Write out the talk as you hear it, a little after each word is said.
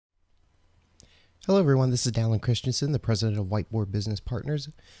Hello everyone, this is Dallin Christensen, the president of Whiteboard Business Partners.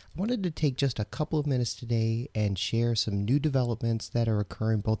 I wanted to take just a couple of minutes today and share some new developments that are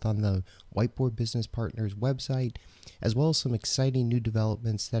occurring both on the Whiteboard Business Partners website, as well as some exciting new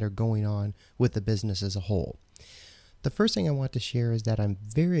developments that are going on with the business as a whole. The first thing I want to share is that I'm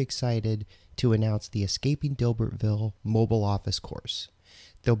very excited to announce the Escaping Dilbertville mobile office course.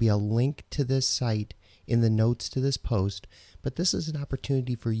 There'll be a link to this site in the notes to this post, but this is an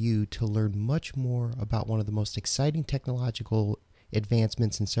opportunity for you to learn much more about one of the most exciting technological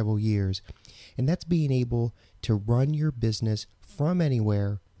advancements in several years, and that's being able to run your business from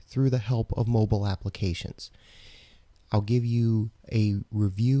anywhere through the help of mobile applications. I'll give you a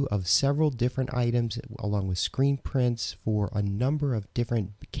review of several different items along with screen prints for a number of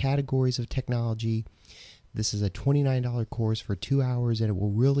different categories of technology. This is a $29 course for 2 hours, and it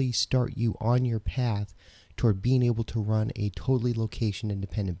will really start you on your path toward being able to run a totally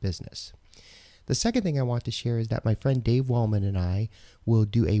location-independent business. The second thing I want to share is that my friend Dave Wellman and I will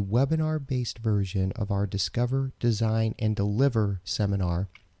do a webinar-based version of our Discover, Design, and Deliver seminar,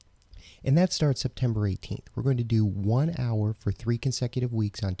 and that starts September 18th. We're going to do 1 hour for 3 consecutive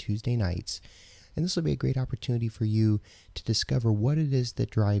weeks on Tuesday nights, and this will be a great opportunity for you to discover what it is that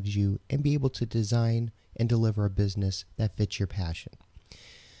drives you and be able to design and deliver a business that fits your passion.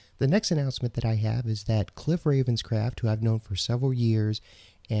 The next announcement that I have is that Cliff Ravenscraft, who I've known for several years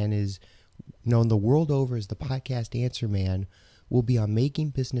and is known the world over as the podcast Answer Man, will be on Making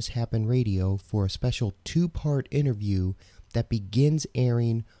Business Happen Radio for a special 2-part interview that begins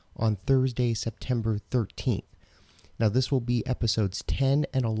airing on Thursday, September 13th. Now, this will be episodes 10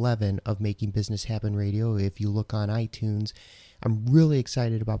 and 11 of Making Business Happen Radio. If you look on iTunes, I'm really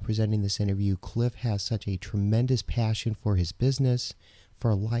excited about presenting this interview. Cliff has such a tremendous passion for his business,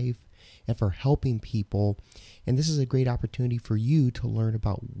 for life, and for helping people. And this is a great opportunity for you to learn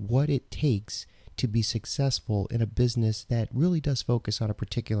about what it takes to be successful in a business that really does focus on a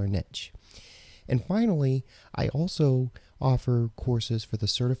particular niche. And finally, I also offer courses for the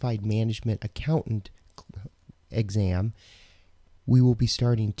Certified Management Accountant exam. We will be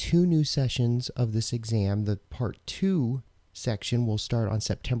starting 2 new sessions of this exam. The part 2 section will start on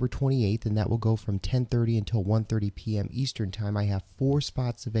September 28th, and that will go from 10:30 until 1:30 p.m. Eastern Time. I have 4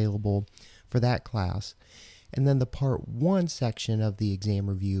 spots available for that class. And then the part 1 section of the exam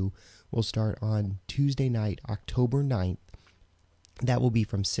review will start on Tuesday night, October 9th. That will be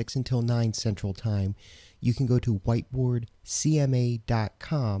from 6 until 9 Central Time. You can go to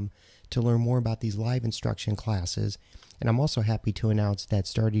whiteboardcma.com to learn more about these live instruction classes. And I'm also happy to announce that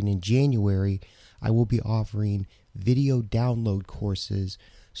starting in January, I will be offering video download courses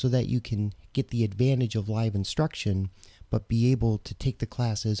so that you can get the advantage of live instruction, but be able to take the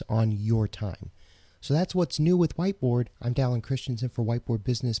classes on your time. So that's what's new with Whiteboard. I'm Dallin Christensen for Whiteboard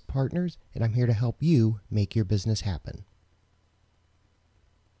Business Partners, and I'm here to help you make your business happen.